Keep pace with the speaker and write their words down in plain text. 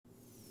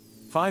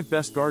5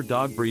 best guard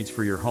dog breeds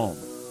for your home.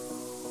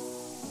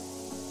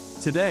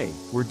 Today,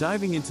 we're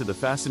diving into the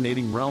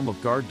fascinating realm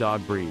of guard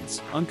dog breeds,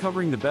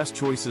 uncovering the best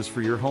choices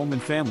for your home and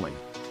family.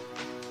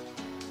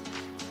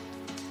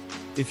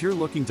 If you're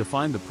looking to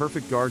find the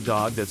perfect guard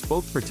dog that's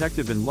both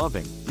protective and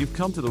loving, you've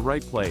come to the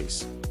right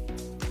place.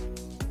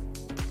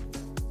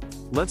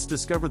 Let's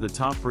discover the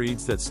top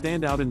breeds that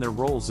stand out in their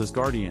roles as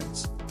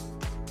guardians.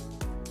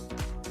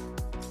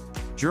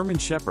 German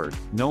Shepherd,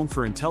 known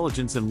for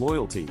intelligence and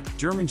loyalty,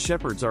 German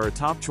Shepherds are a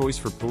top choice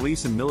for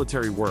police and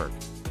military work.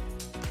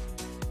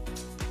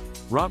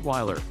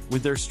 Rottweiler,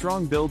 with their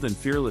strong build and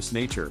fearless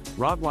nature,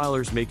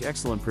 Rottweilers make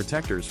excellent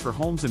protectors for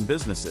homes and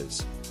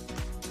businesses.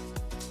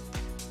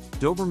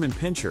 Doberman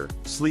Pinscher,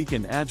 sleek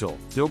and agile,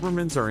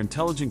 Dobermans are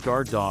intelligent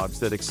guard dogs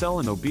that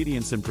excel in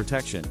obedience and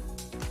protection.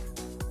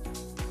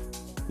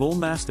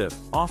 Bullmastiff,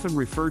 often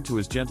referred to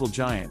as gentle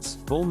giants,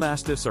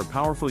 Bullmastiffs are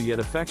powerful yet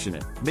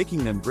affectionate,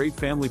 making them great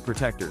family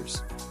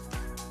protectors.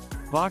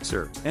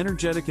 Boxer,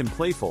 energetic and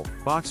playful,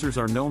 Boxers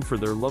are known for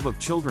their love of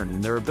children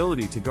and their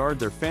ability to guard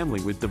their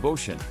family with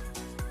devotion.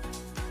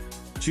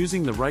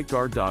 Choosing the right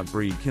guard dog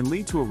breed can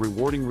lead to a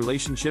rewarding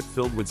relationship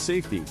filled with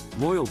safety,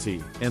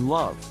 loyalty, and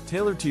love,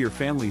 tailored to your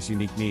family's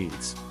unique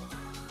needs.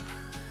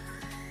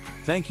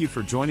 Thank you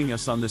for joining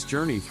us on this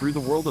journey through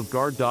the world of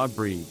guard dog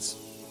breeds.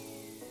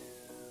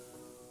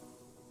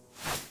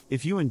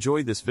 If you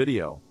enjoyed this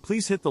video,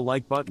 please hit the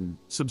like button,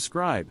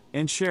 subscribe,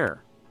 and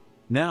share.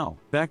 Now,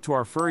 back to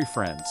our furry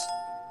friends.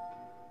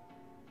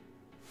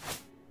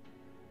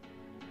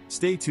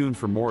 Stay tuned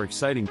for more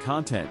exciting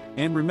content,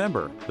 and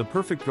remember, the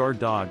perfect guard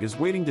dog is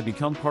waiting to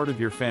become part of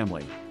your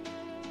family.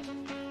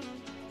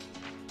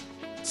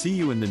 See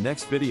you in the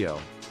next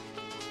video.